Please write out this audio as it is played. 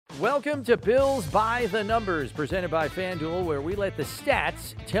Welcome to Bills by the Numbers, presented by FanDuel, where we let the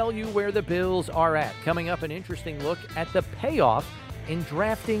stats tell you where the Bills are at. Coming up, an interesting look at the payoff in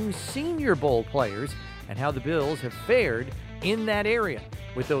drafting Senior Bowl players and how the Bills have fared in that area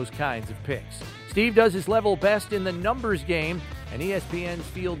with those kinds of picks. Steve does his level best in the numbers game, and ESPN's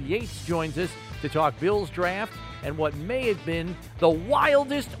Field Yates joins us to talk Bills draft and what may have been the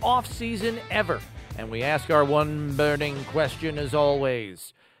wildest offseason ever. And we ask our one burning question as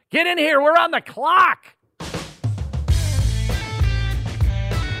always. Get in here, we're on the clock!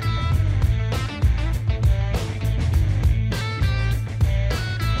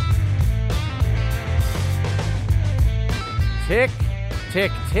 Tick,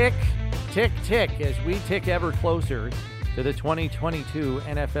 tick, tick, tick, tick, as we tick ever closer to the 2022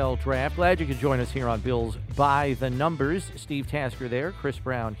 NFL Draft. Glad you could join us here on Bills by the Numbers. Steve Tasker there, Chris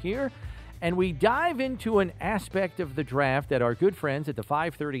Brown here. And we dive into an aspect of the draft that our good friends at the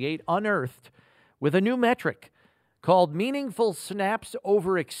 538 unearthed with a new metric called meaningful snaps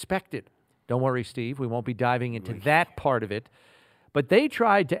over expected. Don't worry, Steve, we won't be diving into that part of it. But they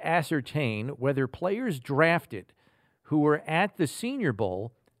tried to ascertain whether players drafted who were at the Senior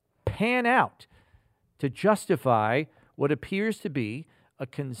Bowl pan out to justify what appears to be a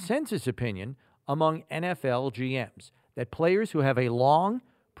consensus opinion among NFL GMs, that players who have a long,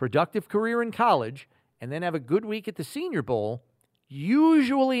 productive career in college and then have a good week at the Senior Bowl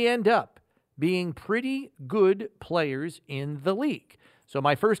usually end up being pretty good players in the league. So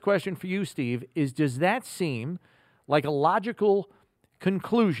my first question for you, Steve, is does that seem like a logical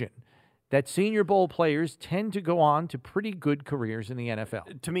conclusion that Senior Bowl players tend to go on to pretty good careers in the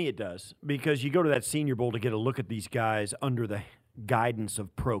NFL? To me, it does, because you go to that Senior Bowl to get a look at these guys under the guidance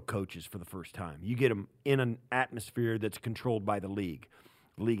of pro coaches for the first time. You get them in an atmosphere that's controlled by the league.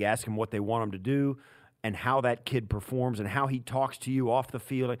 The league asks them what they want them to do and how that kid performs and how he talks to you off the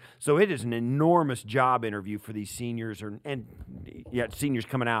field. So it is an enormous job interview for these seniors seniors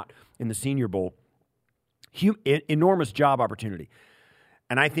coming out in the Senior Bowl. Enormous job opportunity.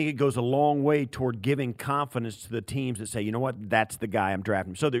 And I think it goes a long way toward giving confidence to the teams that say, you know what, that's the guy I'm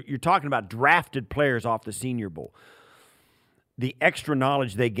drafting. So you're talking about drafted players off the Senior Bowl. The extra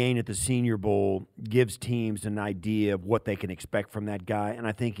knowledge they gain at the Senior Bowl gives teams an idea of what they can expect from that guy, and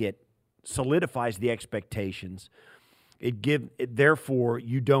I think it solidifies the expectations. Therefore,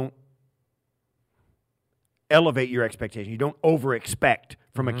 you don't elevate your expectations. You don't over-expect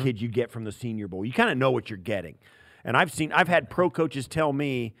from a kid you get from the Senior Bowl. You kind of know what you're getting. And I've had pro coaches tell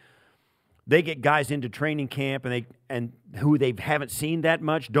me they get guys into training camp and who they haven't seen that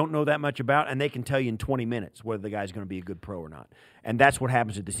much, don't know that much about, and they can tell you in 20 minutes whether the guy's going to be a good pro or not. And that's what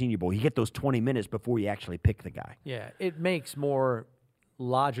happens at the Senior Bowl. You get those 20 minutes before you actually pick the guy. Yeah, it makes more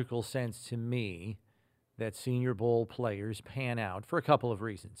logical sense to me that Senior Bowl players pan out for a couple of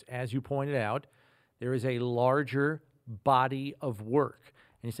reasons. As you pointed out, there is a larger body of work.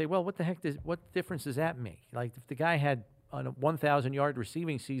 And you say, well, what difference does that make? Like, if the guy had a 1,000-yard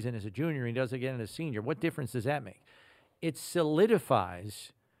receiving season as a junior, he does again as a senior, what difference does that make? It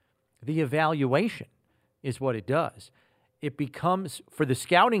solidifies the evaluation is what it does. It becomes, for the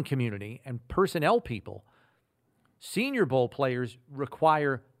scouting community and personnel people, Senior Bowl players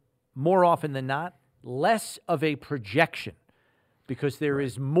require, more often than not, less of a projection because there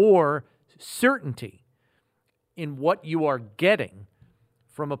is more certainty in what you are getting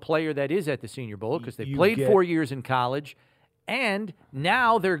from a player that is at the Senior Bowl because they played 4 years in college, and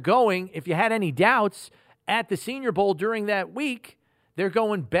now they're going, if you had any doubts, at the Senior Bowl during that week, they're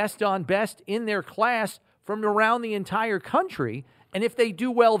going best on best in their class from around the entire country, and if they do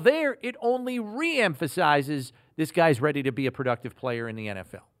well there, it only re-emphasizes this guy's ready to be a productive player in the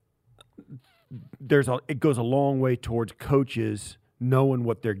NFL. It goes a long way towards coaches knowing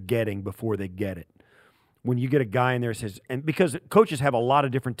what they're getting before they get it. When you get a guy in there that says, and because coaches have a lot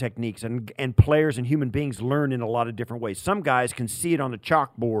of different techniques and players and human beings learn in a lot of different ways. Some guys can see it on a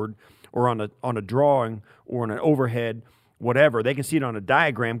chalkboard or on a drawing or on an overhead, whatever. They can see it on a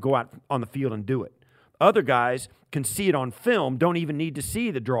diagram, go out on the field and do it. Other guys can see it on film, don't even need to see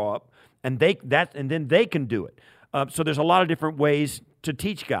the draw up, and then they can do it. So there's a lot of different ways to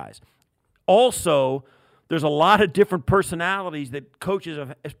teach guys. Also, there's a lot of different personalities that coaches,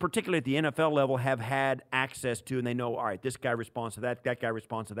 particularly at the NFL level, have had access to, and they know, all right, this guy responds to that guy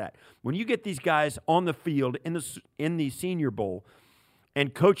responds to that. When you get these guys on the field in the Senior Bowl,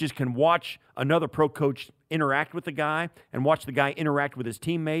 and coaches can watch another pro coach interact with the guy and watch the guy interact with his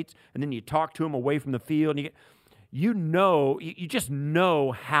teammates, and then you talk to him away from the field, and you just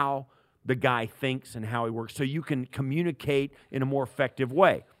know how the guy thinks and how he works, so you can communicate in a more effective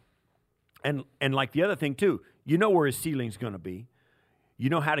way. And like the other thing, too, you know where his ceiling's going to be. You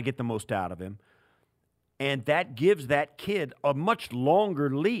know how to get the most out of him. And that gives that kid a much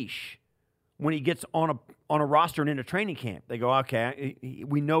longer leash when he gets on a roster and in a training camp. They go, okay,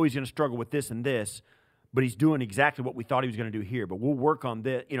 we know he's going to struggle with this and this, but he's doing exactly what we thought he was going to do here. But we'll work on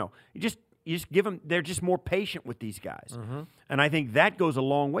this. You just give them. They're just more patient with these guys, and I think that goes a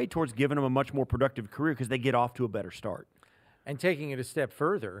long way towards giving them a much more productive career because they get off to a better start. And taking it a step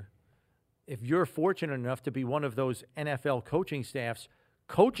further, if you're fortunate enough to be one of those NFL coaching staffs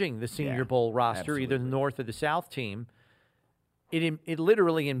coaching the Senior Bowl roster, either the North or the South team, it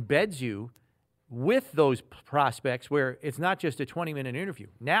literally embeds you with those prospects where it's not just a 20-minute interview.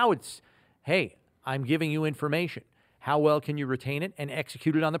 Now it's, hey, I'm giving you information. How well can you retain it and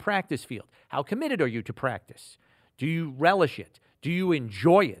execute it on the practice field? How committed are you to practice? Do you relish it? Do you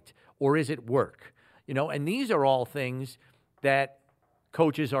enjoy it? Or is it work? And these are all things that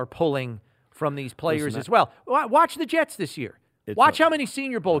coaches are pulling from these players as well. Watch the Jets this year. Watch how many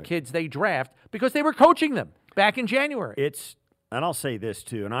Senior Bowl kids they draft because they were coaching them back in January. And I'll say this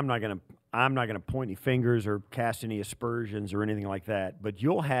too, and I'm not gonna point any fingers or cast any aspersions or anything like that. But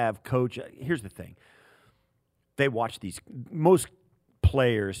you'll have coach. Here's the thing: they watch these. Most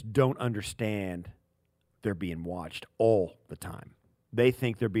players don't understand they're being watched all the time. They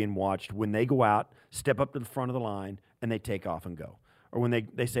think they're being watched when they go out, step up to the front of the line, and they take off and go. Or when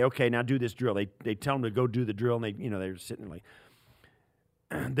they say, okay, now do this drill. They tell them to go do the drill, and they're sitting like.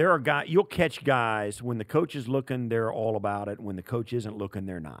 There are guys. You'll catch guys when the coach is looking, they're all about it. When the coach isn't looking,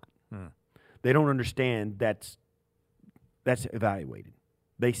 they're not. They don't understand that's evaluated.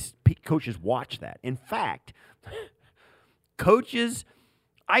 Coaches watch that. In fact, coaches,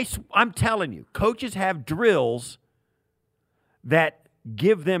 I'm telling you, coaches have drills that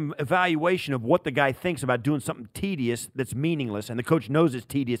give them evaluation of what the guy thinks about doing something tedious that's meaningless, and the coach knows it's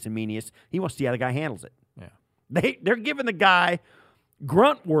tedious and meaningless. He wants to see how the guy handles it. Yeah. They're giving the guy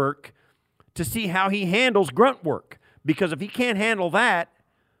grunt work to see how he handles grunt work. Because if he can't handle that,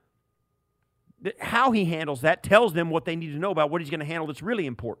 how he handles that tells them what they need to know about what he's going to handle that's really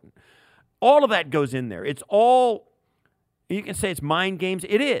important. All of that goes in there. It's all, you can say it's mind games.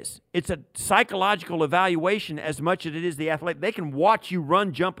 It is. It's a psychological evaluation as much as it is the athletic. They can watch you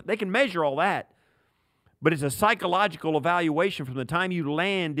run, jump. They can measure all that. But it's a psychological evaluation from the time you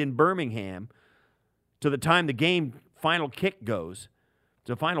land in Birmingham to the time the game final kick goes.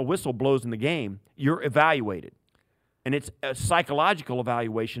 The final whistle blows in the game, you're evaluated. And it's a psychological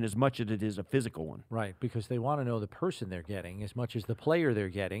evaluation as much as it is a physical one. Right, because they want to know the person they're getting as much as the player they're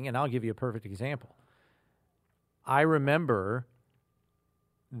getting. And I'll give you a perfect example. I remember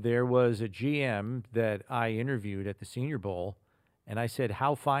there was a GM that I interviewed at the Senior Bowl, and I said,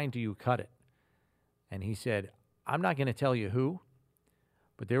 how fine do you cut it? And he said, I'm not going to tell you who,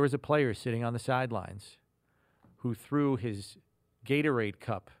 but there was a player sitting on the sidelines who threw his Gatorade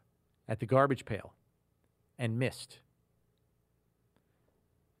cup at the garbage pail and missed.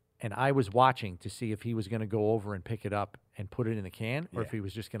 And I was watching to see if he was going to go over and pick it up and put it in the can or if he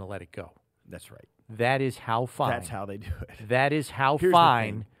was just going to let it go. That's right. That is how fine. That's how they do it. That is how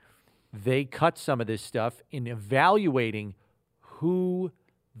fine they cut some of this stuff in evaluating who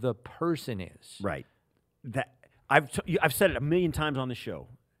the person is. Right. I've said it a million times on the show.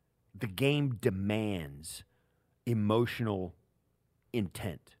 The game demands emotional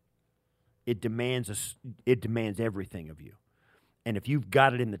intent. It demands everything of you. And if you've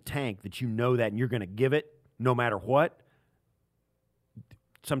got it in the tank that you know that and you're going to give it no matter what,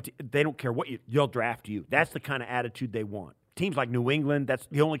 they don't care what they'll draft you. That's the kind of attitude they want. Teams like New England, that's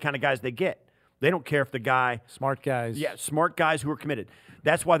the only kind of guys they get. They don't care if the guy smart guys. Yeah, smart guys who are committed.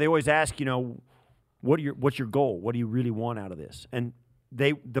 That's why they always ask, what's your goal? What do you really want out of this? And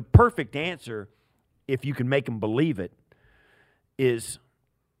the perfect answer, if you can make them believe it, is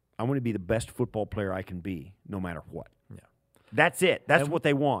I want to be the best football player I can be, no matter what. Yeah, that's it. That's what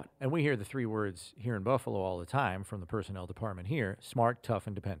they want. And we hear the three words here in Buffalo all the time from the personnel department here: smart, tough,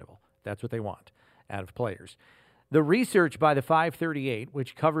 and dependable. That's what they want out of players. The research by the 538,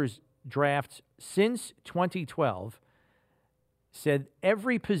 which covers drafts since 2012, said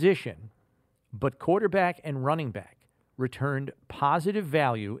every position but quarterback and running back returned positive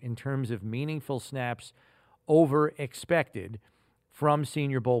value in terms of meaningful snaps over expected from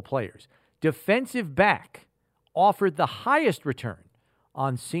Senior Bowl players. Defensive back offered the highest return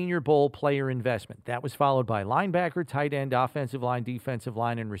on Senior Bowl player investment. That was followed by linebacker, tight end, offensive line, defensive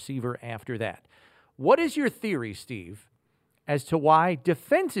line, and receiver after that. What is your theory, Steve, as to why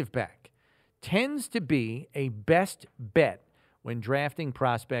defensive back tends to be a best bet when drafting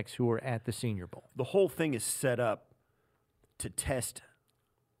prospects who are at the Senior Bowl? The whole thing is set up to test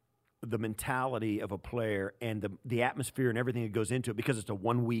the mentality of a player and the atmosphere and everything that goes into it, because it's a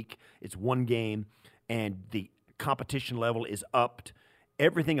 1 week, it's one game, and the competition level is upped.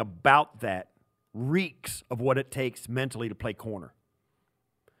 Everything about that reeks of what it takes mentally to play corner.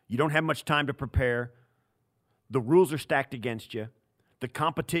 You don't have much time to prepare. The rules are stacked against you. The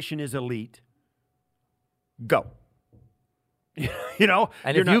competition is elite. Go. You know,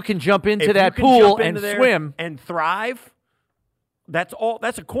 and if you can jump into if that you can pool jump and into there swim and thrive, that's all.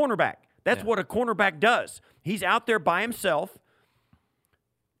 That's a cornerback. That's what a cornerback does. He's out there by himself.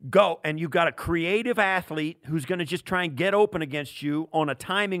 Go, and you've got a creative athlete who's going to just try and get open against you on a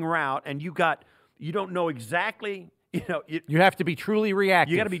timing route, and you don't know exactly. You have to be truly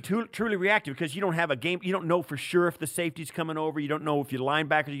reactive. You got to be truly reactive, because you don't have a game. You don't know for sure if the safety's coming over. You don't know if your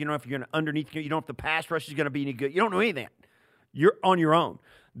linebackers. You don't know if you're going to underneath. You don't know if the pass rush is going to be any good. You don't know anything. You're on your own.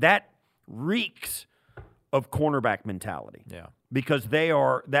 That reeks of cornerback mentality. Yeah. Because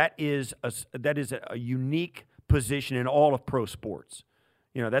that is a unique position in all of pro sports.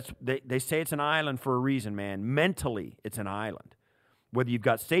 They say it's an island for a reason, man. Mentally, it's an island. Whether you've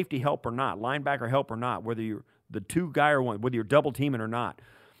got safety help or not, linebacker help or not, whether you're the two guy or one, whether you're double teaming or not,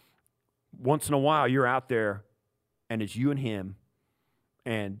 once in a while you're out there and it's you and him,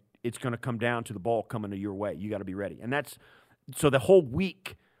 and it's going to come down to the ball coming to your way. You got to be ready. And so the whole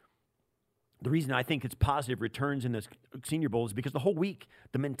week, the reason I think it's positive returns in this Senior Bowl is because the whole week,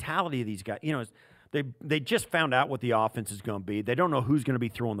 the mentality of these guys, they just found out what the offense is going to be. They don't know who's going to be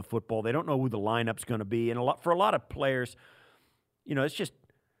throwing the football. They don't know who the lineup's going to be. And for a lot of players, it's just,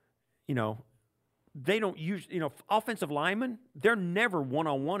 they don't use, offensive linemen, they're never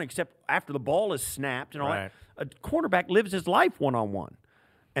one-on-one except after the ball is snapped and all that. A cornerback lives his life one-on-one.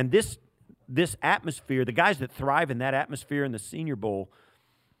 And this atmosphere, the guys that thrive in that atmosphere in the Senior Bowl,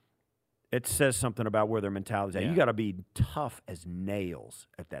 it says something about where their mentality is at. Yeah. You got to be tough as nails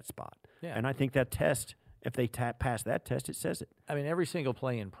at that spot. Yeah. And I think that test, if they pass that test, it says it. I mean, every single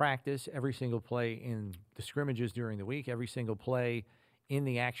play in practice, every single play in the scrimmages during the week, every single play in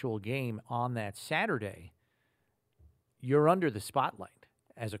the actual game on that Saturday, you're under the spotlight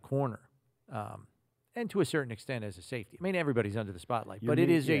as a corner, and to a certain extent as a safety. I mean, everybody's under the spotlight, but it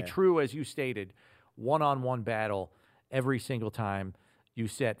is a true, as you stated, one-on-one battle every single time you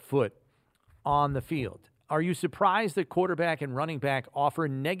set foot on the field. Are you surprised that quarterback and running back offer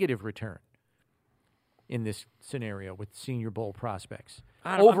negative return in this scenario with Senior Bowl prospects?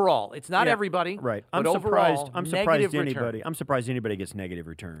 Overall, it's not everybody, right? I'm surprised anybody gets negative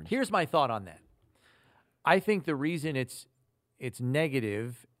returns. Here's my thought on that. I think the reason it's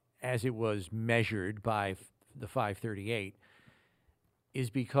negative, as it was measured by the 538, is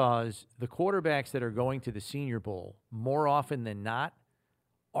because the quarterbacks that are going to the Senior Bowl, more often than not,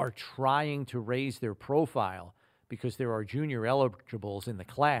 are trying to raise their profile because there are junior eligibles in the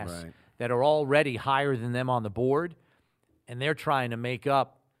class that are already higher than them on the board, and they're trying to make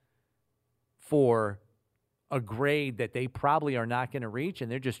up for a grade that they probably are not going to reach,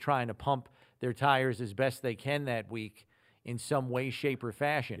 and they're just trying to pump their tires as best they can that week in some way, shape, or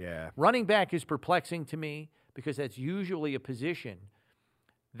fashion. Yeah. Running back is perplexing to me because that's usually a position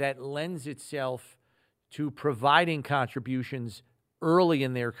that lends itself to providing contributions early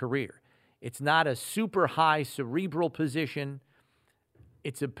in their career. It's not a super high cerebral position.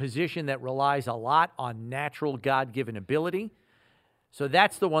 It's a position that relies a lot on natural God-given ability. So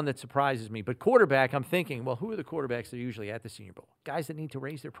that's the one that surprises me. But quarterback, I'm thinking, well, who are the quarterbacks that are usually at the Senior Bowl? Guys that need to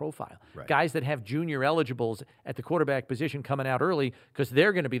raise their profile. Right. Guys that have junior eligibles at the quarterback position coming out early because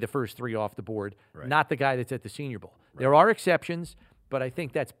they're going to be the first three off the board, not the guy that's at the Senior Bowl. Right. There are exceptions, but I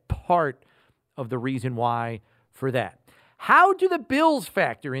think that's part of the reason why for that. How do the Bills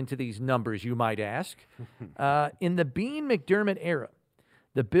factor into these numbers, you might ask? In the Beane McDermott era,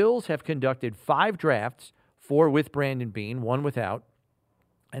 the Bills have conducted 5 drafts, 4 with Brandon Beane, 1 without,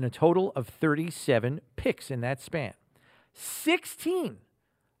 and a total of 37 picks in that span. 16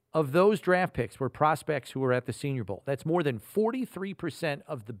 of those draft picks were prospects who were at the Senior Bowl. That's more than 43%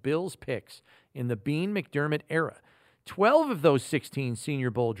 of the Bills' picks in the Beane McDermott era. 12 of those 16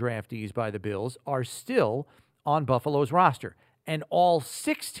 Senior Bowl draftees by the Bills are still on Buffalo's roster, and all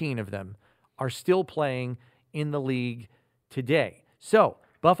 16 of them are still playing in the league today. So,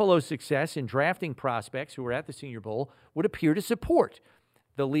 Buffalo's success in drafting prospects who were at the Senior Bowl would appear to support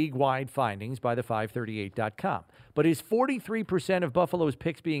the league-wide findings by the 538.com. But is 43% of Buffalo's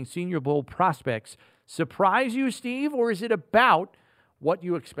picks being Senior Bowl prospects surprise you, Steve, or is it about what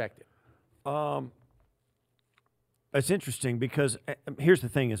you expected? It's interesting because here's the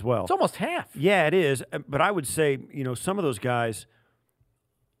thing as well. It's almost half. Yeah, it is. But I would say, some of those guys,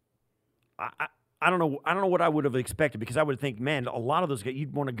 I don't know what I would have expected, because I would think, man, a lot of those guys,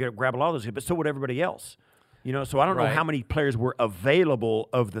 you'd want to grab a lot of those guys, but so would everybody else. So I don't know how many players were available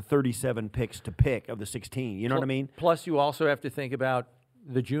of the 37 picks to pick of the 16. You know what I mean? Plus, you also have to think about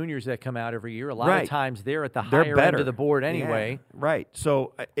the juniors that come out every year. A lot of times they're at the They're higher better. end of the board anyway. Yeah, right.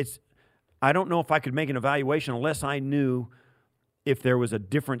 So I don't know if I could make an evaluation unless I knew if there was a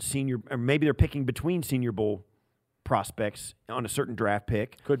different senior, or maybe they're picking between Senior Bowl prospects on a certain draft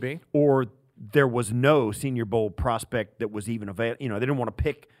pick. Could be. Or there was no Senior Bowl prospect that was even available. They didn't want to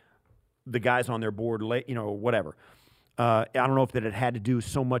pick the guys on their board late, whatever. I don't know if that it had to do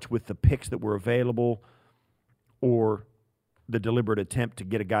so much with the picks that were available or the deliberate attempt to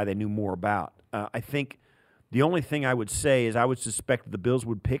get a guy they knew more about. I think the only thing I would say is I would suspect that the Bills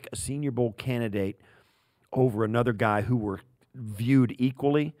would pick a Senior Bowl candidate over another guy who were viewed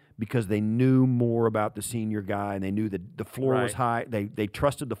equally, because they knew more about the senior guy and they knew that the floor was high. They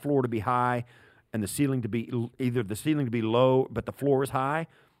trusted the floor to be high and the ceiling to be either the ceiling to be low, but the floor was high,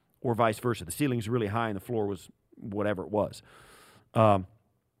 or vice versa. The ceiling's really high and the floor was whatever it was. 40%,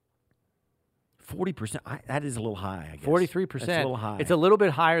 that is a little high, I guess. 43%. That's a little high. It's a little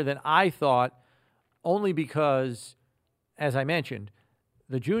bit higher than I thought, only because, as I mentioned,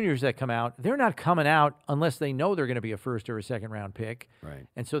 the juniors that come out, they're not coming out unless they know they're going to be a first or a second round pick. Right.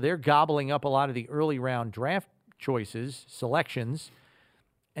 And so they're gobbling up a lot of the early round draft choices, selections.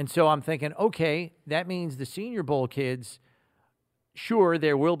 And so I'm thinking, okay, that means the Senior Bowl kids, sure,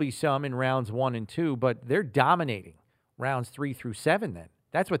 there will be some in rounds 1 and 2, but they're dominating rounds 3 through 7 then.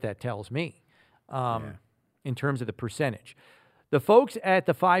 That's what that tells me in terms of the percentage. The folks at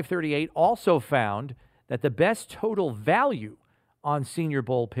the 538 also found that the best total value on Senior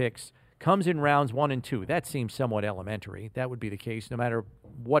Bowl picks comes in rounds 1 and 2. That seems somewhat elementary. That would be the case no matter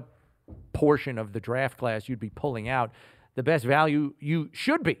what portion of the draft class you'd be pulling out. The best value you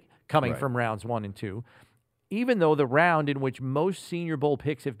should be coming from rounds 1 and 2, even though the round in which most Senior Bowl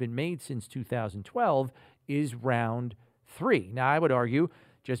picks have been made since 2012 is round 3. Now, I would argue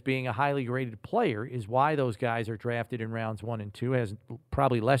just being a highly graded player is why those guys are drafted in rounds 1 and 2. It has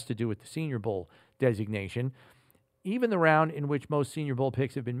probably less to do with the Senior Bowl designation. Even the round in which most Senior Bowl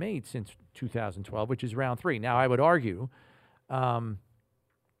picks have been made since 2012, which is round 3. Now, I would argue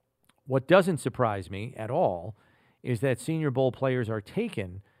what doesn't surprise me at all is that Senior Bowl players are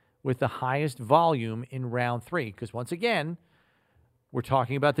taken with the highest volume in round 3, because once again, we're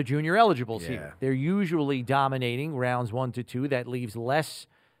talking about the junior eligibles here. They're usually dominating rounds 1 to 2. That leaves less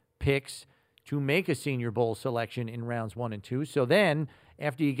picks to make a Senior Bowl selection in rounds 1 and 2. So then,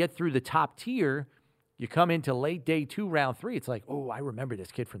 after you get through the top tier, you come into late day 2, round 3. It's like, oh, I remember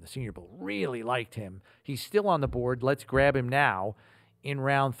this kid from the Senior Bowl. Really liked him. He's still on the board. Let's grab him now in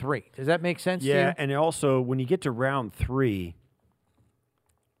round 3. Does that make sense to you? Yeah, and also when you get to round 3,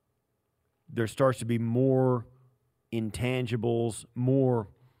 there starts to be more intangibles, more.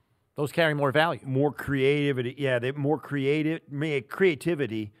 Those carry more value. More creativity. Yeah, more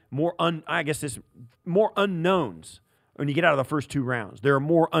creativity, more more unknowns. When you get out of the first 2 rounds, there are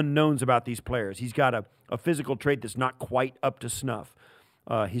more unknowns about these players. He's got a physical trait that's not quite up to snuff.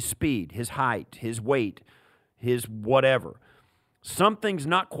 His speed, his height, his weight, his whatever. Something's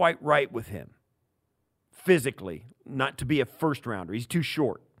not quite right with him physically, not to be a first rounder. He's too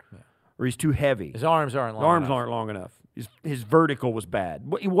short or he's too heavy. His arms aren't long enough. His arms aren't long enough. His vertical was bad.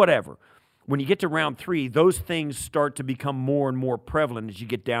 Whatever. When you get to round 3, those things start to become more and more prevalent as you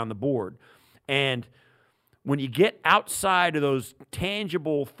get down the board. And when you get outside of those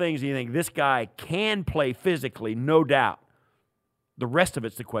tangible things and you think, this guy can play physically, no doubt. The rest of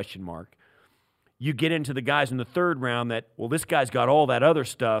it's the question mark. You get into the guys in the 3rd round that, well, this guy's got all that other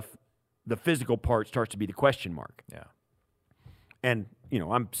stuff. The physical part starts to be the question mark. Yeah. And,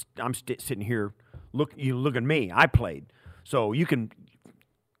 I'm sitting here, look at me. I played. So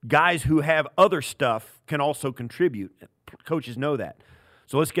guys who have other stuff can also contribute. Coaches know that.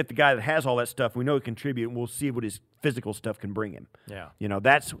 So let's get the guy that has all that stuff. We know he can contribute, and we'll see what his physical stuff can bring him. Yeah.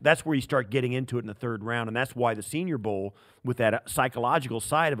 That's where you start getting into it in the 3rd round, and that's why the Senior Bowl, with that psychological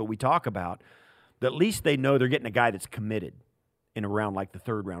side of it we talk about, that at least they know they're getting a guy that's committed in a round like the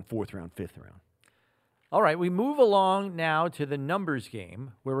 3rd round, 4th round, 5th round. All right, we move along now to the numbers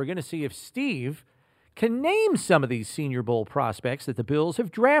game, where we're going to see if Steve can name some of these Senior Bowl prospects that the Bills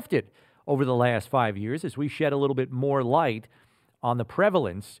have drafted over the last 5 years, as we shed a little bit more light on the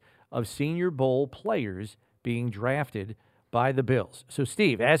prevalence of Senior Bowl players being drafted by the Bills. So,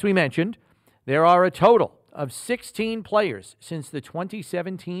 Steve, as we mentioned, there are a total of 16 players since the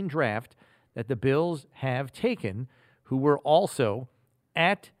 2017 draft that the Bills have taken who were also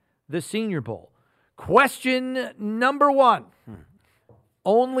at the Senior Bowl. Question number 1.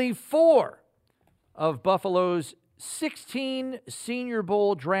 Only 4 of Buffalo's 16 Senior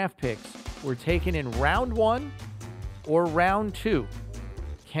Bowl draft picks were taken in round 1 or round 2?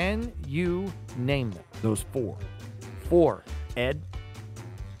 Can you name them? Those 4. 4. Ed.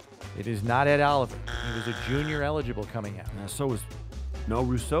 It is not Ed Oliver. He was a junior eligible coming out. So was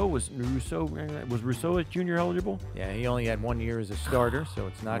Rousseau. Was Rousseau a junior eligible? Yeah, he only had 1 year as a starter, so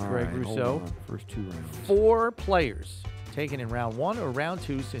it's not All Greg right, hold Rousseau. on. First 2 rounds. 4 players taken in round 1 or round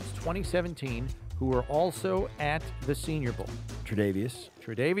 2 since 2017 who were also at the Senior Bowl.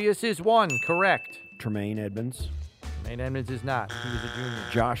 Tre'Davious is 1, correct. Tremaine Edmonds. Tremaine Edmonds is not. He was a junior.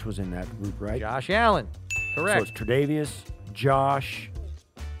 Josh was in that group, right? Josh Allen, correct. So it's Tre'Davious, Josh,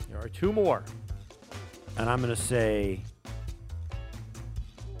 There are 2 more. and I'm going to say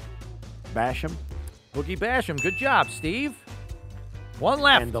Basham. Boogie Basham, good job, Steve. 1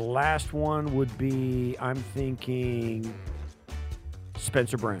 left. And the last one would be, I'm thinking,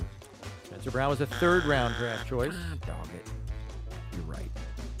 Spencer Brown. Spencer Brown was a 3rd round draft choice. Dog it. You're right.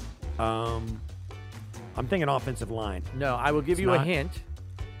 I'm thinking offensive line. No, I will give It's you a not? hint.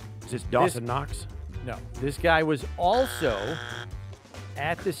 Is this Dawson Knox? No, this guy was also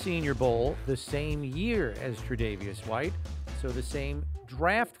at the Senior Bowl the same year as Tre'Davious White, so the same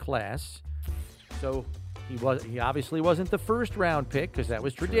draft class. So he obviously wasn't the 1st round pick because that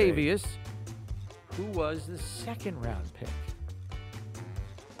was Tre'Davious. Who was the 2nd round pick?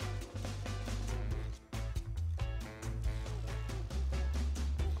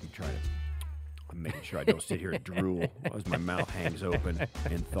 I'm making sure I don't sit here and drool as my mouth hangs open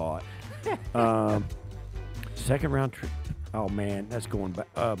in thought. 2nd round. Oh man, that's going back.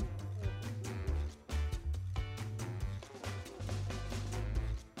 Who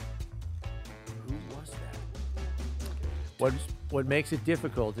was that? What makes it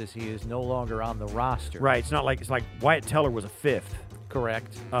difficult is he is no longer on the roster. Right. It's like Wyatt Teller was a 5th.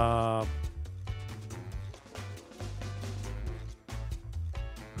 Correct.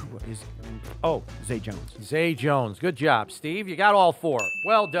 Zay Jones. Zay Jones. Good job, Steve. You got all 4.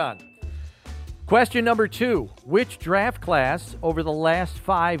 Well done. Question number 2. Which draft class over the last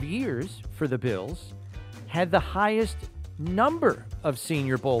 5 years for the Bills had the highest number of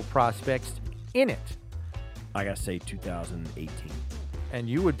Senior Bowl prospects in it? I got to say 2018. And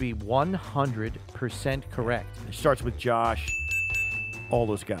you would be 100% correct. It starts with Josh, all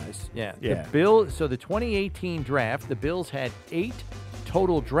those guys. Yeah. Yeah. So the 2018 draft, the Bills had 8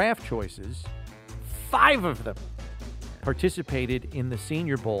 total draft choices. 5 of them participated in the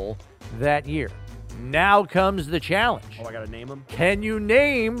Senior Bowl that year. Now comes the challenge. Oh, I got to name them? Can you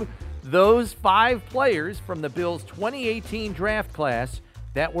name those 5 players from the Bills' 2018 draft class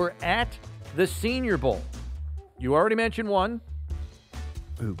that were at the Senior Bowl? You already mentioned one.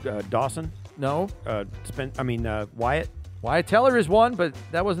 Who? Dawson? No. Wyatt? Wyatt Teller is one, but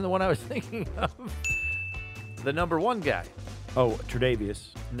that wasn't the one I was thinking of. The number 1 guy. Oh, Tre'Davious.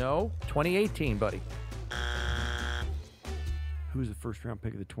 No. 2018, buddy. Who was the 1st round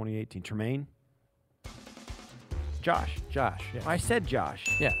pick of the 2018? Tremaine? Josh. Josh. Yeah. I said Josh.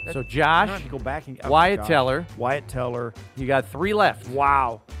 Yeah. So I Josh, don't have to go back and Wyatt Josh. Teller. Wyatt Teller. You got 3 left.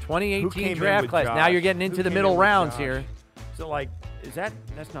 Wow. 2018 in draft with class. Josh? Now you're getting into Who the came middle in with rounds Josh? here. So is that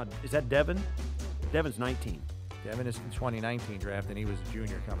Devin? Devin's 19. Devin is the 2019 draft, and he was a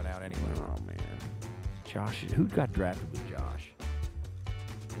junior coming out anyway. Oh man. Josh, who got drafted with Josh?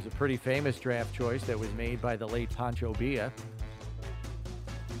 It was a pretty famous draft choice that was made by the late Pancho Villa.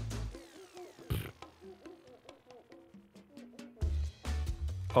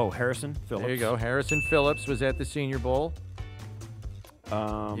 Oh, Harrison Phillips. There you go. Harrison Phillips was at the Senior Bowl.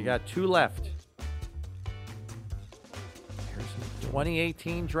 You got 2 left. Harrison Phillips.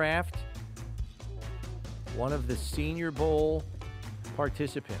 2018 draft. One of the Senior Bowl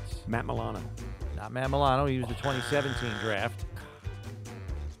participants. Matt Milano. Not Matt Milano. He was the 2017 draft.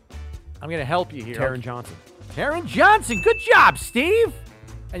 I'm going to help you here. Taron Johnson. Taron Johnson. Good job, Steve.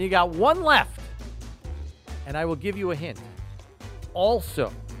 And you got 1 left. And I will give you a hint.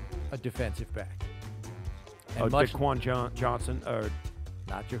 Also a defensive back. And Daquan Johnson.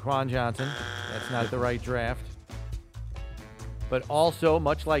 not Jaquan Johnson. That's not the right draft. But also,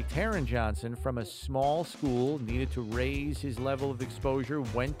 much like Taron Johnson, from a small school, needed to raise his level of exposure,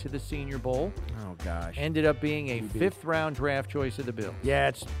 went to the Senior Bowl, Oh gosh. ended up being a 5th round draft choice of the Bills. Yeah,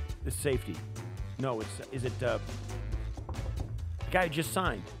 it's safety. No, is it the guy who just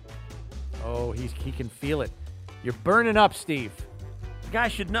signed? Oh, he can feel it. You're burning up, Steve. The guy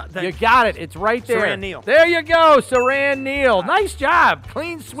should not. You got it. It's right there. Saran Neal. There you go, Saran Neal. Nice job.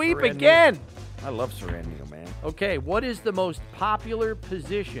 Clean sweep Saran again. Neal. I love Saran Neal, man. Okay, what is the most popular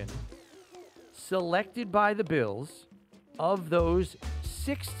position selected by the Bills of those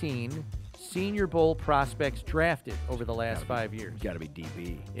 16 Senior Bowl prospects drafted over the last 5 years? Got to be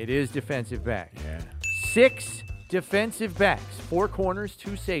DB. It is defensive back. Yeah. 6 defensive backs, 4 corners,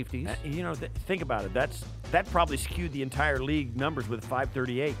 2 safeties. Think about it. That probably skewed the entire league numbers with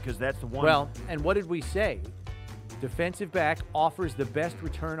 538 because that's the one. Well, and what did we say? Defensive back offers the best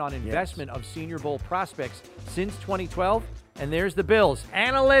return on investment of Senior Bowl prospects since 2012, and there's the Bills.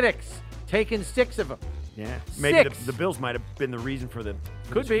 Analytics, taking 6 of them. Yeah, maybe 6. the Bills might have been the reason for the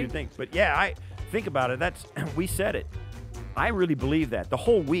Could be thing. But yeah, I think about it. We said it. I really believe that the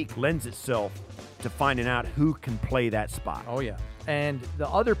whole week lends itself to finding out who can play that spot. Oh yeah, and the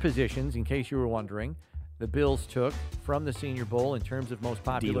other positions, in case you were wondering, the Bills took from the Senior Bowl in terms of most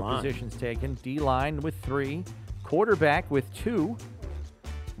popular D-line. positions taken. D-line with 3, quarterback with 2.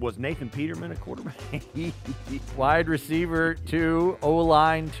 Was Nathan Peterman a quarterback? Wide receiver 2,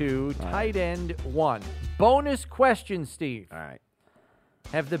 O-line 2, tight end 1. Bonus question, Steve. All right.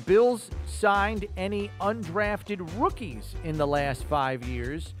 Have the Bills signed any undrafted rookies in the last 5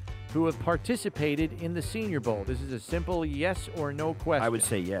 years who have participated in the Senior Bowl? This is a simple yes or no question. I would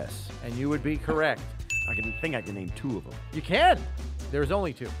say yes. And you would be correct. I can name 2 of them. You can. There's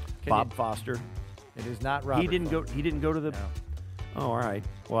only 2. Bob Foster. It is not Robert. He didn't go to the. No. Oh, all right.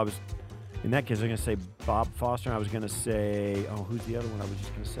 Well, in that case, I was going to say Bob Foster. And I was going to say, who's the other one? I was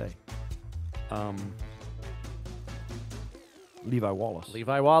just going to say, Levi Wallace.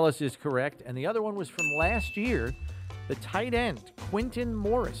 Levi Wallace is correct, and the other one was from last year, the tight end Quintin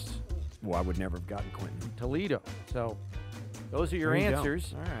Morris. Well, I would never have gotten Quintin. Toledo. So those are your There you go.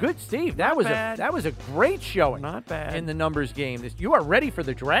 answers. All right. Good, Steve. Not That bad. was a great showing. Not bad. In the numbers game. You are ready for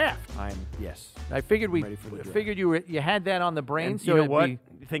the draft. Yes. I figured ready for the draft. you had that on the brain. And so you know it'd what? be-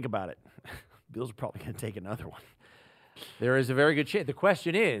 Think about it. Bills are probably going to take another one. there is a very good chance. The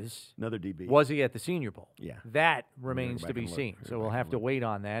question is, Another DB. was he at the Senior Bowl? Yeah. That We're remains gonna to go be back and look. seen. We're So gonna we'll back have and to look. wait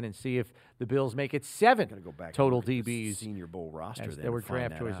on that and see if the Bills make it 7 Gotta go back total and look at the DBs. Senior Bowl roster. as Then there were to find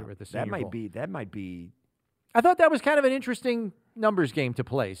draft that choices out. that were at the That Senior Bowl. might be. I thought that was kind of an interesting numbers game to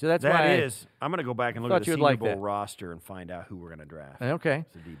play. So that's why That is. I'm going to go back and look thought at the you'd Senior like Bowl that. roster and find out who we're going to draft. Okay.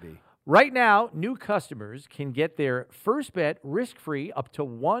 As a DB. Right now, new customers can get their first bet risk-free up to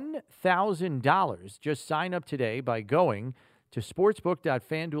 $1,000. Just sign up today by going to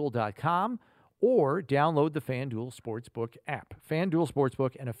sportsbook.fanduel.com or download the FanDuel Sportsbook app. FanDuel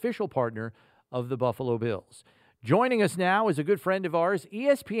Sportsbook, an official partner of the Buffalo Bills. Joining us now is a good friend of ours,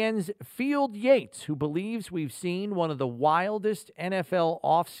 ESPN's Field Yates, who believes we've seen one of the wildest NFL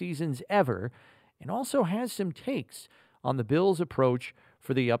off seasons ever and also has some takes on the Bills' approach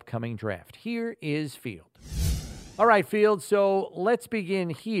for the upcoming draft. Here is Field. All right, Field, so let's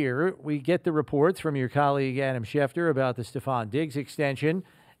begin here. We get the reports from your colleague Adam Schefter about the Stephon Diggs extension,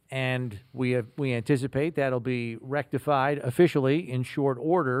 and we anticipate that'll be rectified officially in short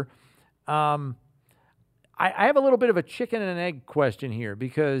order. I have a little bit of a chicken and an egg question here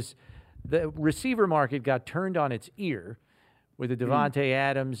because the receiver market got turned on its ear with the Devontae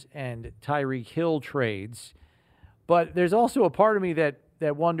Adams and Tyreek Hill trades. But there's also a part of me that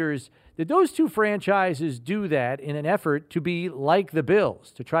wonders, did those two franchises do that in an effort to be like the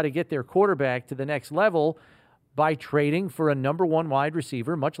Bills, to try to get their quarterback to the next level by trading for a number 1 wide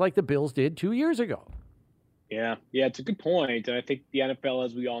receiver, much like the Bills did 2 years ago? Yeah, it's a good point. And I think the NFL,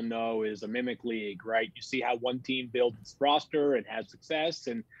 as we all know, is a mimic league, right? You see how one team builds its roster and has success,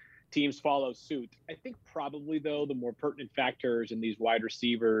 and teams follow suit. I think probably, though, the more pertinent factors in these wide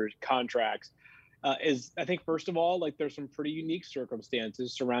receiver contracts is, I think, first of all, like there's some pretty unique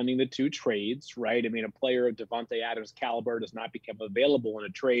circumstances surrounding the two trades, right? I mean, a player of Devontae Adams' caliber does not become available in a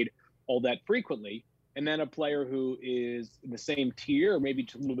trade all that frequently. And then a player who is in the same tier, or maybe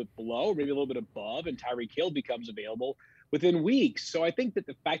just a little bit below, or maybe a little bit above, and Tyreek Hill becomes available within weeks. So I think that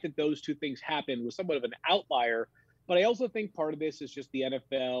the fact that those two things happened was somewhat of an outlier. But I also think part of this is just the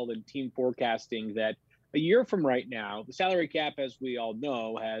NFL and team forecasting that a year from right now, the salary cap, as we all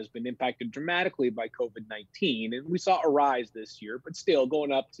know, has been impacted dramatically by COVID-19. And we saw a rise this year, but still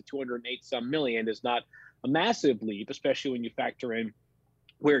going up to 208 some million is not a massive leap, especially when you factor in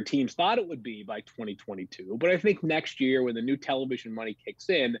where teams thought it would be by 2022. But I think next year, when the new television money kicks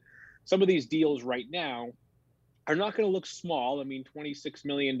in, some of these deals right now are not going to look small. I mean, $26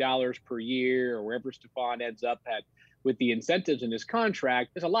 million per year, or wherever Stephon ends up at with the incentives in his contract,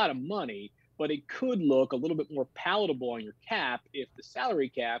 is a lot of money, but it could look a little bit more palatable on your cap if the salary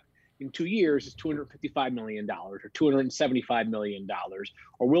cap in 2 years is $255 million or $275 million,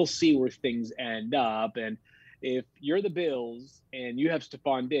 or we'll see where things end up. And if you're the Bills and you have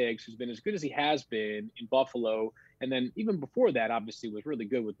Stephon Diggs, who's been as good as he has been in Buffalo And then even before that, obviously, was really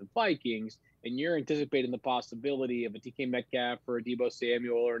good with the Vikings. And you're anticipating the possibility of a DK Metcalf or a Deebo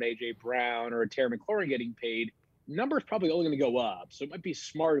Samuel or an AJ Brown or a Terry McLaurin getting paid. Numbers probably only going to go up. So it might be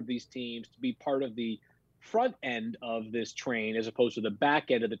smart of these teams to be part of the front end of this train as opposed to the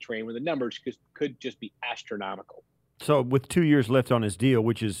back end of the train where the numbers could just be astronomical. So with 2 years left on his deal,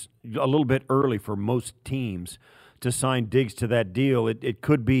 which is a little bit early for most teams to sign Diggs to that deal, it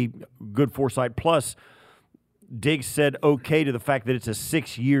could be good foresight. Plus, Diggs said okay to the fact that it's a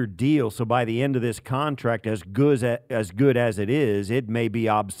 6-year deal. So by the end of this contract, as good as it is, it may be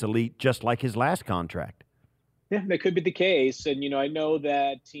obsolete just like his last contract. Yeah, that could be the case. And, I know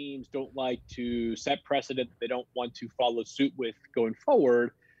that teams don't like to set precedent that they don't want to follow suit with going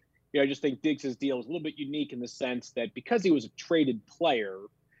forward. I just think Diggs' deal is a little bit unique in the sense that because he was a traded player,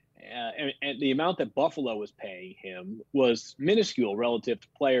 and the amount that Buffalo was paying him was minuscule relative to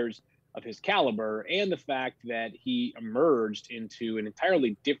players of his caliber, and the fact that he emerged into an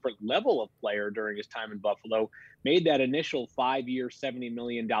entirely different level of player during his time in Buffalo made that initial 5-year, $70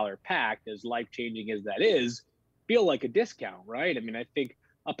 million pact, as life-changing as that is, feel like a discount, right? I mean, I think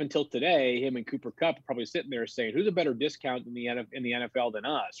up until today, him and Cooper Kupp are probably sitting there saying, who's a better discount in the NFL than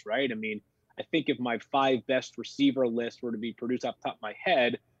us, right? I mean, I think if my 5 best receiver list were to be produced off the top of my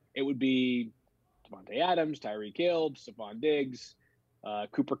head, it would be Davante Adams, Tyreek Hill, Stephon Diggs,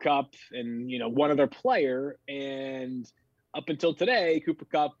 Cooper Kupp, and one other player. And up until today, Cooper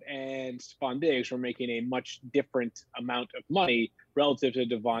Kupp and Stephon Diggs were making a much different amount of money relative to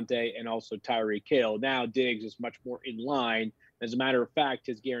Davante and also Tyreek Hill. Now Diggs is much more in line. As a matter of fact,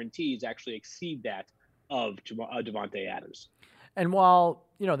 his guarantees actually exceed that of Davante Adams. And while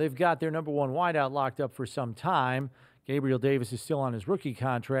they've got their number one wideout locked up for some time, Gabriel Davis is still on his rookie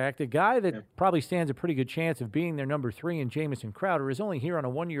contract. A guy that probably stands a pretty good chance of being their number 3 in Jamison Crowder is only here on a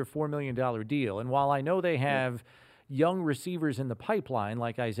 1-year, $4 million deal. And while I know they have young receivers in the pipeline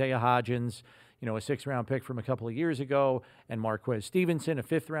like Isaiah Hodgins, a 6th-round pick from a couple of years ago, and Marquez Stevenson, a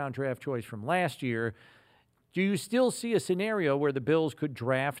 5th-round draft choice from last year, do you still see a scenario where the Bills could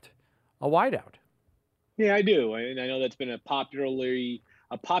draft a wideout? Yeah, I do. And I know that's been a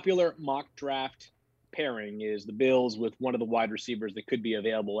popular mock draft pairing is the Bills with one of the wide receivers that could be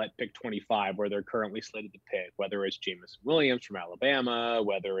available at pick 25, where they're currently slated to pick, whether it's Jameson Williams from Alabama,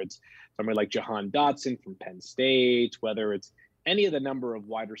 whether it's somebody like Jahan Dotson from Penn State, whether it's any of the number of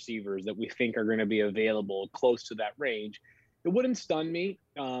wide receivers that we think are going to be available close to that range. It wouldn't stun me.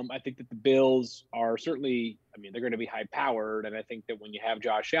 I think that the Bills are certainly, they're going to be high powered. And I think that when you have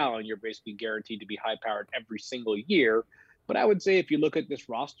Josh Allen, you're basically guaranteed to be high powered every single year. But I would say if you look at this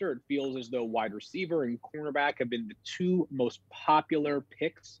roster, it feels as though wide receiver and cornerback have been the 2 most popular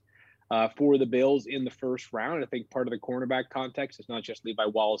picks for the Bills in the first round. I think part of the cornerback context is not just Levi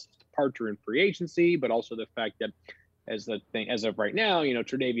Wallace's departure in free agency, but also the fact that as of right now,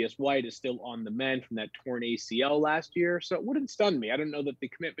 Tre'Davious White is still on the mend from that torn ACL last year. So it wouldn't stun me. I don't know that the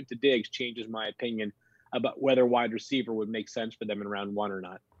commitment to Diggs changes my opinion about whether wide receiver would make sense for them in round 1 or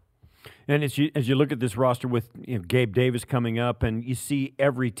not. And as you look at this roster with Gabe Davis coming up, and you see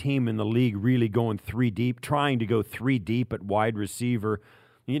every team in the league really going 3 deep, trying to go 3 deep at wide receiver,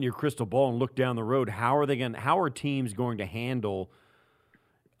 you get your crystal ball and look down the road. How are teams going to handle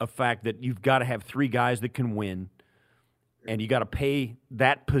a fact that you've got to have 3 guys that can win, and you got to pay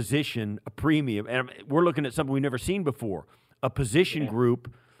that position a premium? And we're looking at something we've never seen before, a position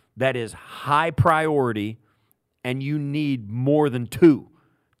group that is high priority, and you need more than 2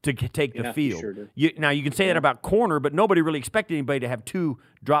 to take the field. Sure do. Now, you can say that about corner, but nobody really expected anybody to have 2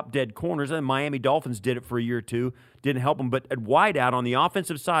 drop-dead corners. And the Miami Dolphins did it for a year or 2, didn't help them. But at wideout, on the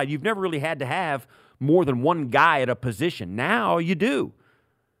offensive side, you've never really had to have more than 1 guy at a position. Now you do.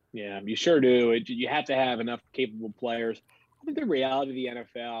 Yeah, you sure do. You have to have enough capable players. I think the reality of the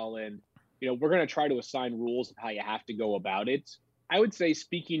NFL, and we're going to try to assign rules of how you have to go about it. I would say,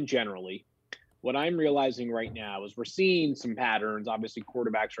 speaking generally, what I'm realizing right now is we're seeing some patterns. Obviously,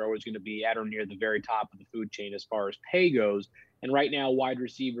 quarterbacks are always going to be at or near the very top of the food chain as far as pay goes. And right now, wide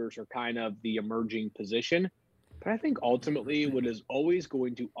receivers are kind of the emerging position. But I think ultimately what is always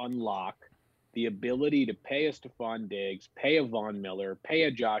going to unlock the ability to pay a Stephon Diggs, pay a Von Miller, pay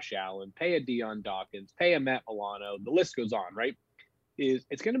a Josh Allen, pay a Deion Dawkins, pay a Matt Milano, the list goes on, right?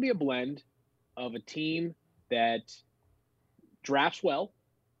 It's going to be a blend of a team that drafts well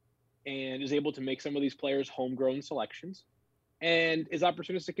and is able to make some of these players homegrown selections and is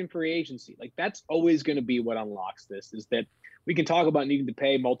opportunistic in free agency. Like, that's always going to be what unlocks this, is that we can talk about needing to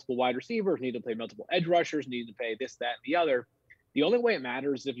pay multiple wide receivers, need to pay multiple edge rushers, need to pay this, that, and the other. The only way it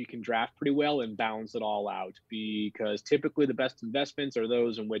matters is if you can draft pretty well and balance it all out, because typically the best investments are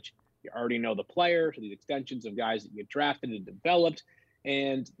those in which You already know the player, so these extensions of guys that you drafted and developed.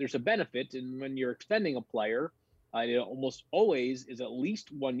 And there's a benefit. And when you're extending a player, it almost always is at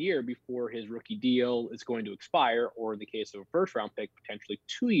least 1 year before his rookie deal is going to expire, or in the case of a first round pick, potentially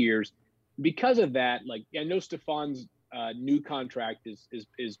 2 years. Because of that, like, I know Stefan's new contract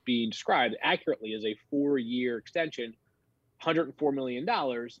is being described accurately as a 4-year extension, $104 million,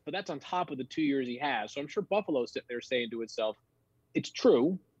 but that's on top of the 2 years he has. So I'm sure Buffalo's sitting there saying to itself, it's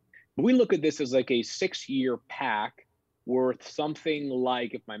true, but we look at this as like a 6-year pack worth something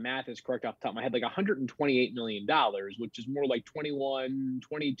like, if my math is correct off the top of my head, like $128 million, which is more like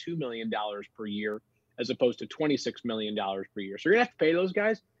 $22 million per year, as opposed to $26 million per year. So you're going to have to pay those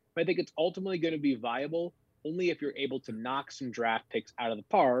guys, but I think it's ultimately going to be viable only if you're able to knock some draft picks out of the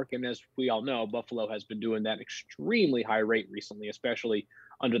park. And as we all know, Buffalo has been doing that extremely high rate recently, especially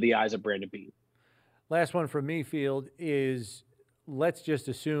under the eyes of Brandon Beane. Last one from me, Field, is let's just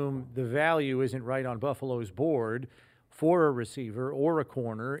assume the value isn't right on Buffalo's board for a receiver or a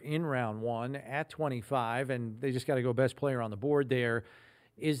corner in round 1 at 25, and they just got to go best player on the board there.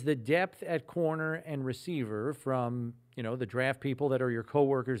 Is the depth at corner and receiver from, the draft people that are your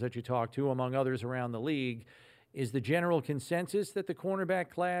coworkers that you talk to, among others around the league, is the general consensus that the cornerback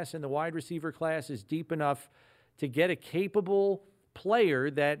class and the wide receiver class is deep enough to get a capable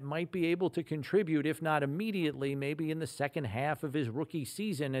player that might be able to contribute, if not immediately, maybe in the second half of his rookie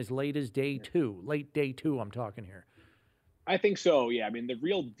season as late as late day two, I'm talking here? I think so, yeah. I mean, the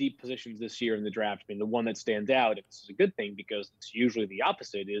real deep positions this year in the draft, the one that stands out, and this is a good thing because it's usually the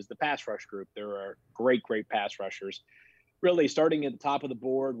opposite, is the pass rush group. There are great pass rushers, really starting at the top of the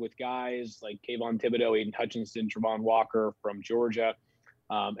board with guys like Kayvon Thibodeau, Aiden Hutchinson, Travon Walker from Georgia,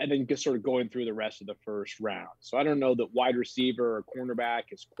 and then just sort of going through the rest of the first round. So I don't know that wide receiver or cornerback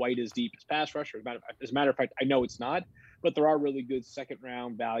is quite as deep as pass rusher. As a matter of fact, I know it's not, but there are really good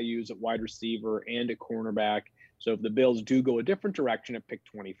second-round values at wide receiver and at cornerback. So if the Bills do go a different direction at pick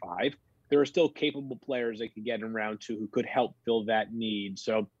 25, there are still capable players they could get in round 2 who could help fill that need.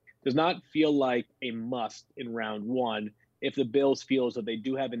 So it does not feel like a must in round 1. If the Bills feels that they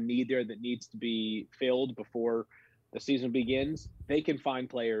do have a need there that needs to be filled before the season begins, they can find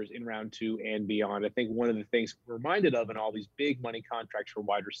players in round 2 and beyond. I think one of the things we're reminded of in all these big money contracts for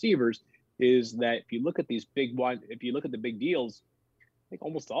wide receivers is that if you look at the big deals, I think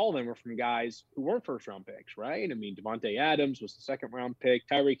almost all of them were from guys who weren't first-round picks, right? I mean, Devontae Adams was the second-round pick.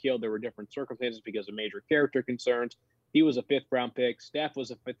 Tyreek Hill, there were different circumstances because of major character concerns. He was a fifth-round pick. Steph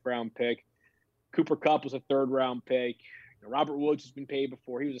was a fifth-round pick. Cooper Kupp was a third-round pick. Robert Woods has been paid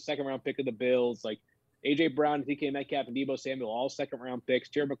before. He was a second-round pick of the Bills. Like A.J. Brown, DK Metcalf, and Deebo Samuel, all second-round picks.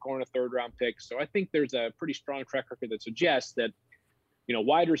 Terry McLaurin, a third-round pick. So I think there's a pretty strong track record that suggests that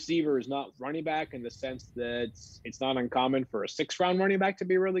wide receiver is not running back in the sense that it's not uncommon for a 6th-round running back to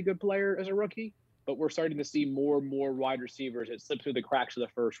be a really good player as a rookie. But we're starting to see more and more wide receivers that slip through the cracks of the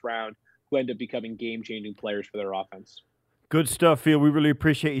first round who end up becoming game-changing players for their offense. Good stuff, Phil. We really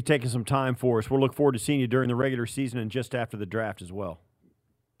appreciate you taking some time for us. We'll look forward to seeing you during the regular season and just after the draft as well.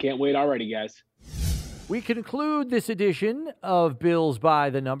 Can't wait already, guys. We conclude this edition of Bills by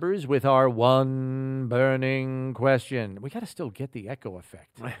the Numbers with our one burning question. We got to still get the echo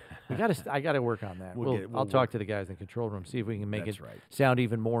effect. I got to work on that. I'll talk to the guys in the control room, see if we can make it sound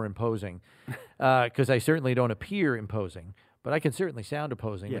even more imposing. Because I certainly don't appear imposing, but I can certainly sound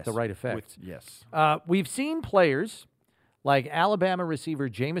imposing with the right effect. We've seen players like Alabama receiver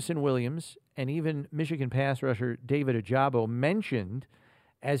Jameson Williams and even Michigan pass rusher David Ojabo mentioned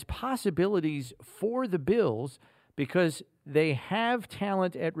as possibilities for the Bills because they have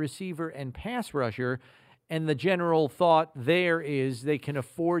talent at receiver and pass rusher, and the general thought there is they can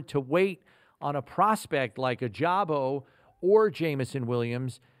afford to wait on a prospect like Ojabo or Jameson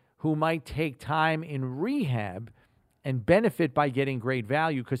Williams who might take time in rehab and benefit by getting great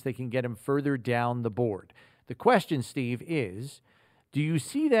value because they can get him further down the board. The question, Steve, is do you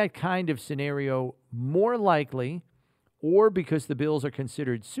see that kind of scenario more likely, or because the Bills are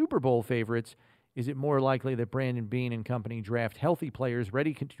considered Super Bowl favorites, is it more likely that Brandon Beane and company draft healthy players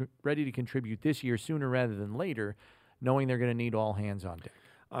ready to contribute this year sooner rather than later, knowing they're going to need all hands on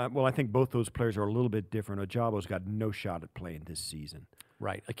deck? Well, I think both those players are a little bit different. Ojabo's got no shot at playing this season.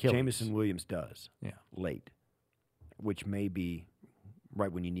 Right, Achilles. Jameson Williams does, late, which may be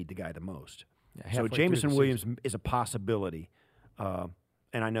right when you need the guy the most. Yeah, so Jameson Williams is a possibility.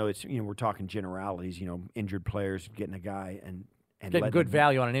 And I know it's we're talking generalities. Injured players getting a guy and getting good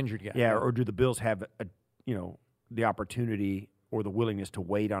value on an injured guy. Yeah, or do the Bills have the opportunity or the willingness to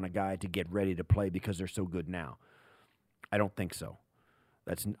wait on a guy to get ready to play because they're so good now? I don't think so.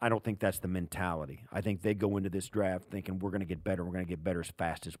 I don't think that's the mentality. I think they go into this draft thinking we're going to get better. We're going to get better as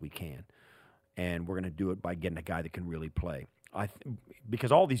fast as we can, and we're going to do it by getting a guy that can really play.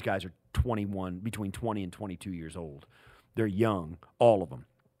 Because all these guys are between 20 and 22 years old. They're young, all of them.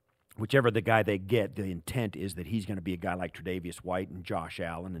 Whichever the guy they get, the intent is that he's going to be a guy like Tre'Davious White and Josh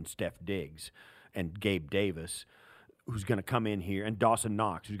Allen and Steph Diggs and Gabe Davis, who's going to come in here, and Dawson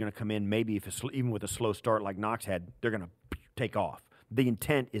Knox, who's going to come in maybe even with a slow start like Knox had, they're going to take off. The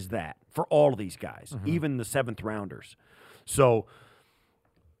intent is that for all of these guys, even the seventh rounders. So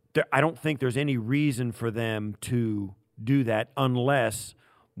I don't think there's any reason for them to do that unless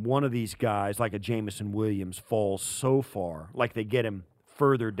one of these guys, like a Jameson Williams, falls so far, like they get him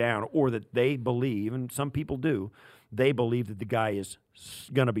further down, or that they believe, and some people do, they believe that the guy is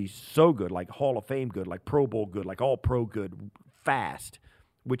going to be so good, like Hall of Fame good, like Pro Bowl good, like All-Pro good, fast,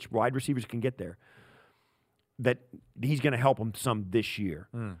 which wide receivers can get there, that he's going to help them some this year.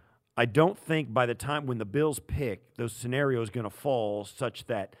 I don't think by the time when the Bills pick, those scenarios going to fall such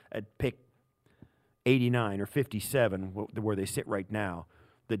that at pick 89 or 57, where they sit right now,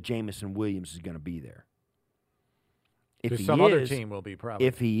 that Jameson Williams is going to be there. If he some other team will be probably.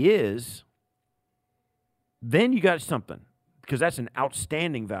 If he is, then you got something, because that's an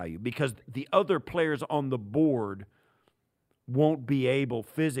outstanding value, because the other players on the board won't be able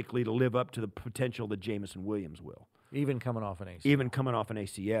physically to live up to the potential that Jameson Williams will. Even coming off an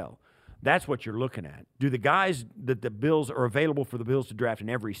ACL. That's what you're looking at. Do the guys that the Bills are available for the Bills to draft in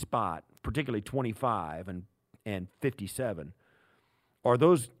every spot, particularly 25 and 57, are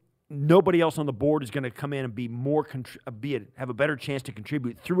those nobody else on the board is going to come in and be more have a better chance to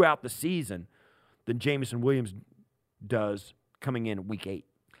contribute throughout the season than Jameson Williams does coming in week 8?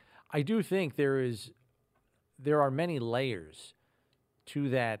 I do think there are many layers to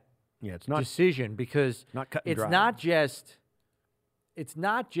that decision, because it's not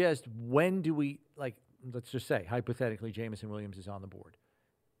just when do we, like, let's just say hypothetically Jameson Williams is on the board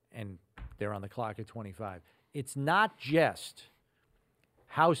and they're on the clock at 25. It's not just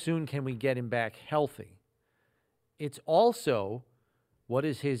how soon can we get him back healthy. It's also what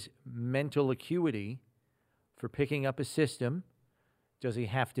is his mental acuity for picking up a system. Does he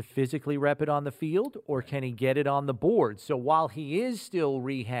have to physically rep it on the field, or can he get it on the board? So while he is still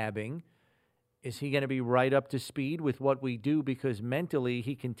rehabbing, is he going to be right up to speed with what we do because mentally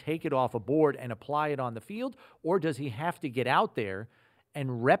he can take it off a board and apply it on the field? Or does he have to get out there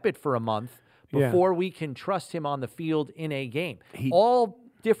and rep it for a month before we can trust him on the field in a game? All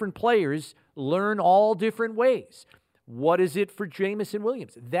different players learn all different ways. What is it for Jameson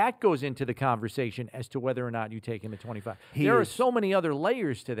Williams? That goes into the conversation as to whether or not you take him at 25. There are so many other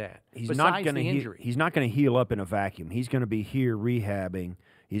layers to that besides the injury. He's not going to heal up in a vacuum. He's going to be here rehabbing.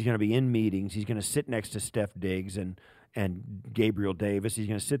 He's going to be in meetings. He's going to sit next to Steph Diggs and Gabriel Davis. He's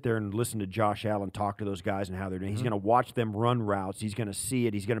going to sit there and listen to Josh Allen talk to those guys and how they're doing. He's going to watch them run routes. He's going to see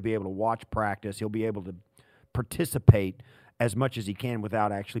it. He's going to be able to watch practice. He'll be able to participate as much as he can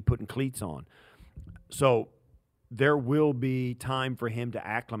without actually putting cleats on. So there will be time for him to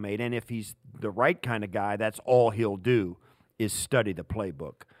acclimate, and if he's the right kind of guy, that's all he'll do is study the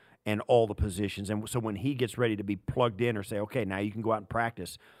playbook and all the positions. And so when he gets ready to be plugged in or say, okay, now you can go out and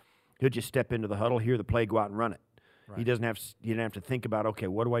practice, he'll just step into the huddle, hear the play, go out and run it. Right. He didn't have to think about, okay,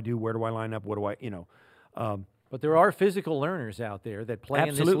 what do I do? Where do I line up? What do I, but there are physical learners out there that play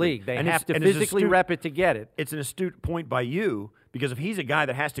in this league. They have to physically rep it to get it. It's an astute point by you, because if he's a guy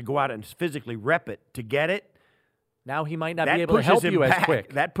that has to go out and physically rep it to get it, now he might not be able to help you as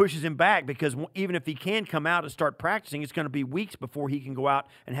quick. That pushes him back, because even if he can come out and start practicing, it's going to be weeks before he can go out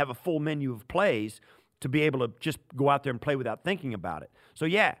and have a full menu of plays to be able to just go out there and play without thinking about it. So,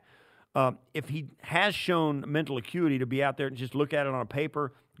 if he has shown mental acuity to be out there and just look at it on a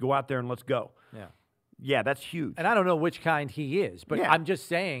paper, go out there and let's go. Yeah, that's huge. And I don't know which kind he is, but I'm just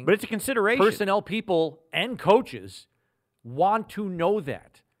saying. But it's a consideration. Personnel people and coaches want to know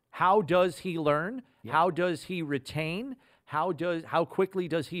that. How does he learn? Yeah. How does he retain? How quickly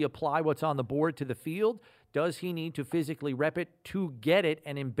does he apply what's on the board to the field? Does he need to physically rep it to get it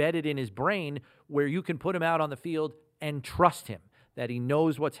and embed it in his brain where you can put him out on the field and trust him, that he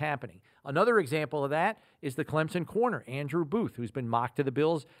knows what's happening? Another example of that is the Clemson corner, Andrew Booth, who's been mocked to the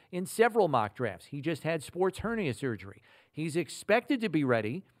Bills in several mock drafts. He just had sports hernia surgery. He's expected to be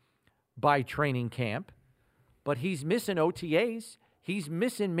ready by training camp, but he's missing OTAs. He's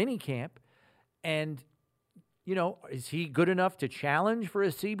missing minicamp. And, is he good enough to challenge for a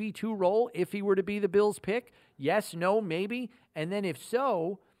CB2 role if he were to be the Bills' pick? Yes, no, maybe. And then if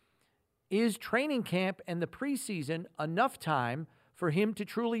so, is training camp and the preseason enough time for him to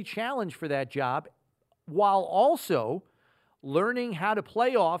truly challenge for that job, while also learning how to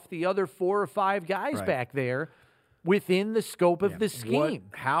play off the other 4 or 5 guys Right. back there within the scope of Yeah. the scheme.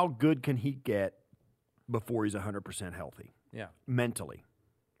 How good can he get before he's 100% healthy Yeah. mentally?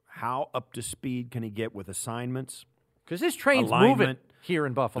 How up to speed can he get with assignments, Because this train's moving alignment, here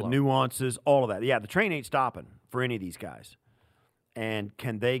in Buffalo. the nuances, all of that? Yeah, the train ain't stopping for any of these guys. And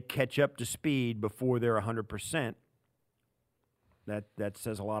can they catch up to speed before they're 100%? That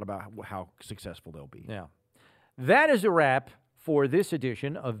says a lot about how successful they'll be. Yeah. That is a wrap for this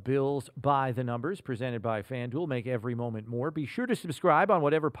edition of Bills by the Numbers, presented by FanDuel. Make every moment more. Be sure to subscribe on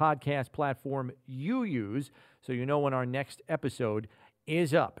whatever podcast platform you use so you know when our next episode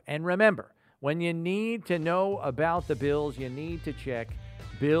is up. And remember, when you need to know about the Bills, you need to check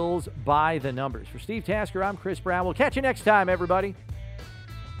Bills by the Numbers. For Steve Tasker, I'm Chris Brown. We'll catch you next time, everybody.